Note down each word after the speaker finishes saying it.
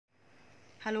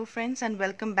Hello friends and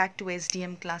welcome back to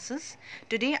SDM classes.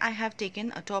 Today I have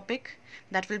taken a topic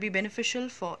that will be beneficial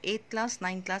for 8th class,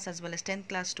 9th class as well as 10th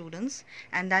class students,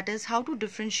 and that is how to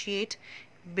differentiate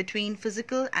between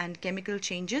physical and chemical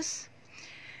changes,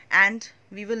 and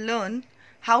we will learn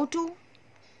how to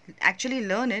actually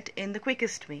learn it in the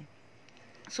quickest way.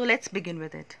 So let's begin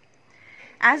with it.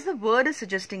 As the word is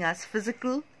suggesting us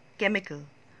physical, chemical,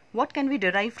 what can we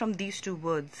derive from these two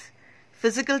words?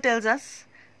 Physical tells us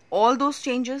all those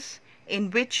changes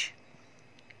in which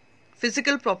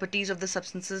physical properties of the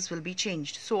substances will be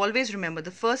changed. So always remember, the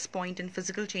first point in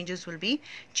physical changes will be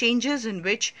changes in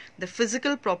which the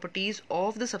physical properties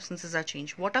of the substances are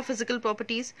changed. What are physical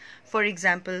properties? For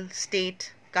example,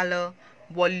 state, color,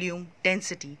 volume,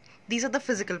 density. These are the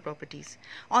physical properties.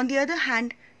 On the other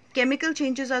hand, chemical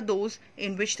changes are those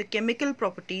in which the chemical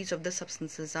properties of the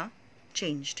substances are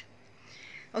changed.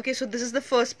 Okay, so this is the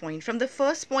first point. From the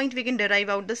first point we can derive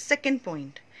out the second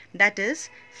point, that is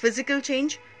physical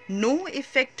change, no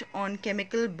effect on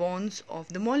chemical bonds of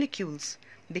the molecules,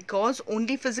 because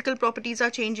only physical properties are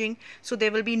changing, so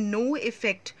there will be no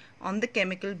effect on the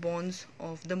chemical bonds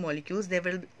of the molecules. There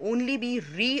will only be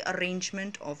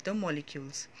rearrangement of the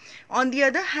molecules. On the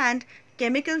other hand,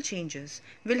 chemical changes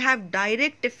will have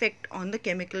direct effect on the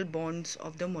chemical bonds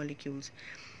of the molecules.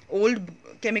 Old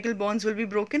chemical bonds will be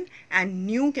broken and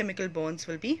new chemical bonds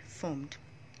will be formed.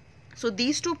 So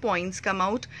these 2 points come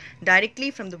out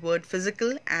directly from the word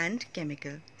physical and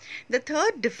chemical. The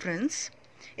third difference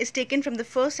is taken from the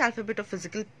first alphabet of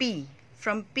physical, P.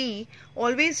 From P,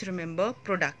 always remember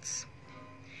products.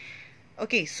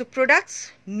 Okay, so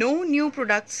products, no new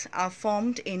products are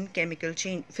formed in physical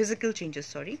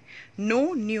changes.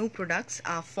 No new products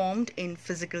are formed in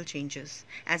physical changes.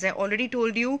 As I already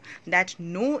told you that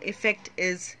no effect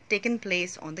is taken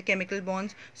place on the chemical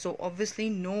bonds, so obviously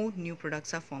no new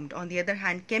products are formed. On the other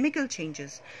hand, chemical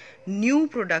changes, new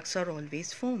products are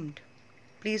always formed.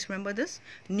 Please remember this,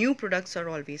 new products are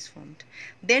always formed.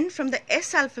 Then from the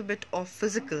S alphabet of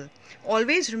physical,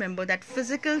 always remember that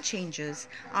physical changes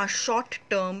are short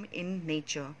term in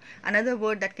nature. Another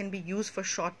word that can be used for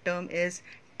short term is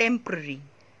temporary.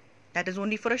 That is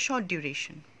only for a short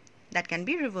duration. That can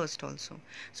be reversed also.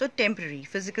 So temporary,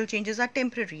 physical changes are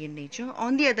temporary in nature.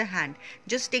 On the other hand,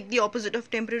 just take the opposite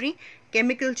of temporary,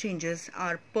 chemical changes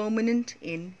are permanent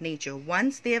in nature.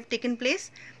 Once they have taken place,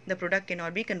 the product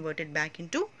cannot be converted back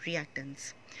into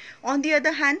reactants. On the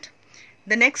other hand,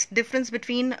 the next difference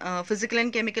between physical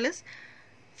and chemical is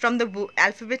from the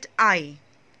alphabet I.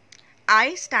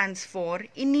 I stands for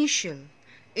initial.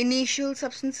 Initial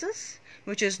substances,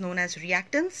 which is known as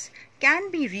reactants, can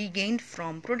be regained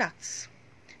from products.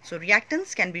 So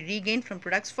reactants can be regained from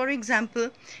products. For example,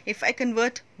 if I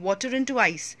convert water into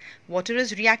ice, water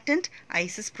is reactant,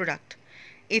 ice is product.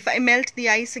 If I melt the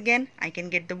ice again, I can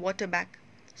get the water back.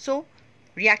 So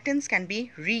reactants can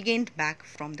be regained back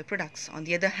from the products. On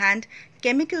the other hand,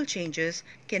 chemical changes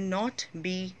cannot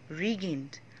be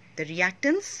regained. The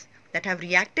reactants that have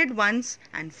reacted once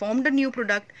and formed a new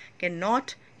product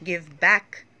cannot give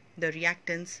back the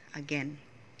reactants again.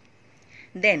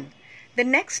 Then the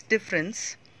next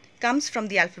difference comes from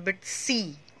the alphabet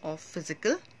C of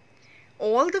physical.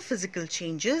 All the physical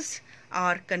changes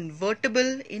are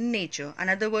convertible in nature.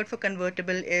 Another word for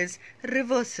convertible is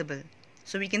reversible.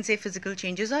 So we can say physical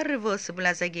changes are reversible,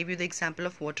 as I gave you the example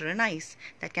of water and ice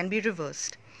that can be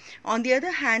reversed. On the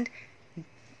other hand,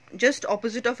 just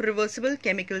opposite of reversible,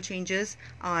 chemical changes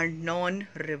are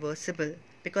non-reversible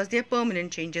because they are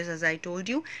permanent changes, as I told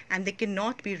you, and they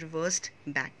cannot be reversed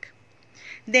back.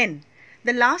 Then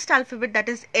the last alphabet, that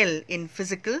is L in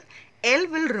physical, L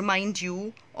will remind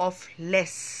you of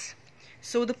less.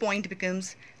 So the point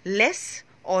becomes less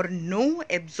or no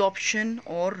absorption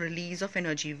or release of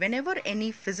energy. Whenever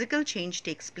any physical change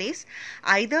takes place,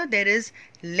 either there is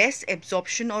less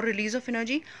absorption or release of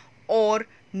energy or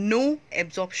no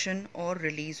absorption or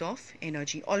release of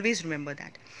energy. Always remember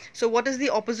that. So what is the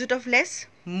opposite of less?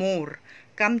 More.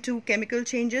 Come to chemical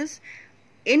changes.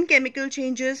 In chemical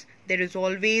changes, there is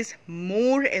always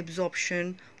more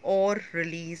absorption or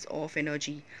release of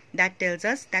energy. That tells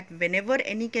us that whenever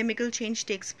any chemical change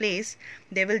takes place,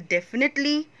 there will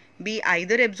definitely be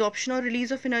either absorption or release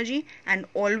of energy, and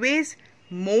always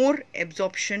more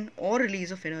absorption or release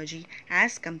of energy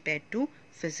as compared to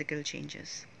physical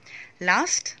changes.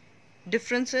 Last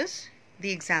difference is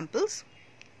the examples.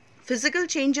 Physical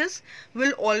changes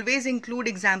will always include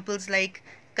examples like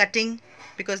cutting,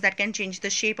 because that can change the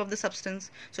shape of the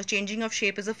substance. So changing of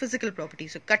shape is a physical property.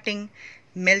 So cutting,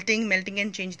 melting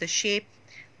can change the shape.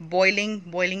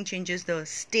 Boiling changes the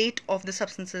state of the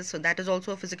substances, so that is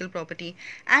also a physical property.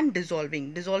 And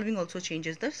dissolving also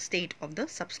changes the state of the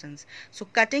substance. So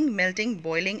cutting, melting,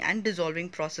 boiling and dissolving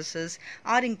processes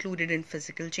are included in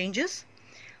physical changes.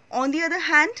 On the other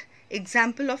hand,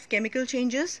 example of chemical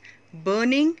changes,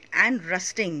 burning and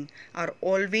rusting are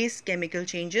always chemical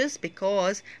changes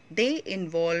because they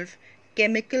involve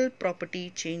chemical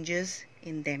property changes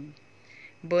in them.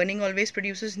 Burning always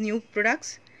produces new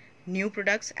products,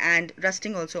 and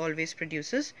rusting also always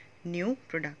produces new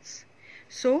products.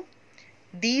 So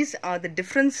these are the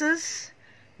differences.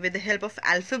 With the help of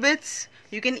alphabets,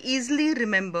 you can easily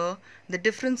remember the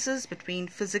differences between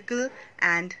physical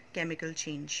and chemical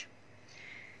change.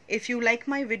 If you like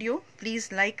my video,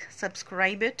 please like,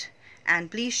 subscribe it,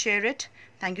 and please share it.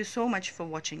 Thank you so much for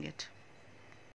watching it.